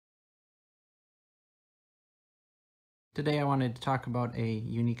Today I wanted to talk about a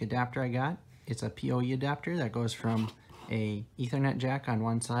unique adapter I got. It's a PoE adapter that goes from a Ethernet jack on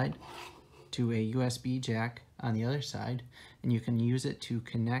one side to a USB jack on the other side, and you can use it to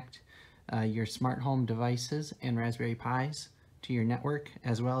connect your smart home devices and Raspberry Pis to your network,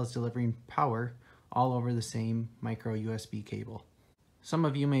 as well as delivering power all over the same micro USB cable. Some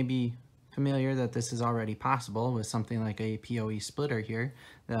of you may be familiar that this is already possible with something like a PoE splitter here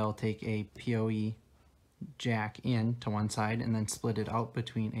that'll take a PoE jack in to one side and then split it out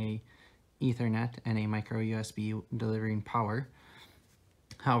between a Ethernet and a micro USB delivering power.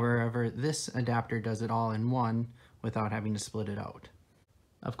 However, this adapter does it all in one without having to split it out.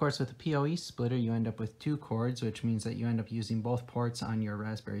 Of course, with a PoE splitter, you end up with two cords, which means that you end up using both ports on your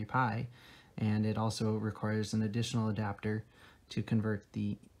Raspberry Pi, and it also requires an additional adapter to convert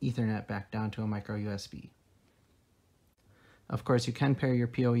the Ethernet back down to a micro USB. Of course, you can pair your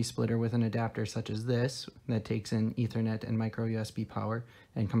PoE splitter with an adapter such as this that takes in Ethernet and micro USB power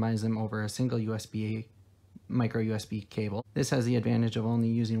and combines them over a single micro USB cable. This has the advantage of only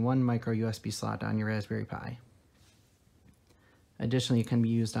using one micro USB slot on your Raspberry Pi. Additionally, it can be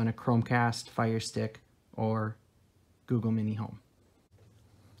used on a Chromecast, Fire Stick, or Google Mini Home.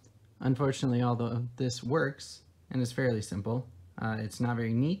 Unfortunately, although this works and is fairly simple, it's not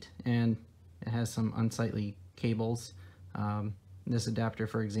very neat and it has some unsightly cables. This adapter,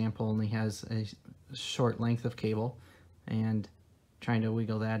 for example, only has a short length of cable, and trying to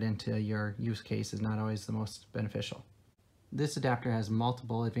wiggle that into your use case is not always the most beneficial. This adapter has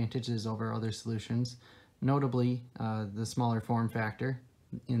multiple advantages over other solutions, notably the smaller form factor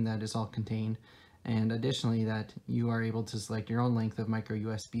in that it's all contained, and additionally that you are able to select your own length of micro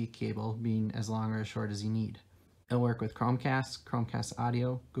USB cable, being as long or as short as you need. It'll work with Chromecast, Chromecast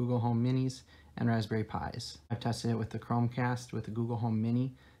Audio, Google Home Minis, and Raspberry Pis. I've tested it with the Chromecast, with the Google Home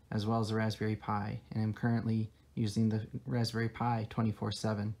Mini, as well as the Raspberry Pi, and I'm currently using the Raspberry Pi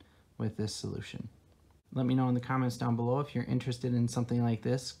 24/7 with this solution. Let me know in the comments down below if you're interested in something like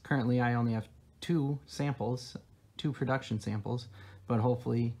this. Currently I only have two production samples, but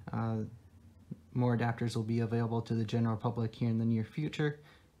hopefully more adapters will be available to the general public here in the near future,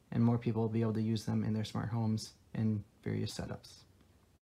 and more people will be able to use them in their smart homes and various setups.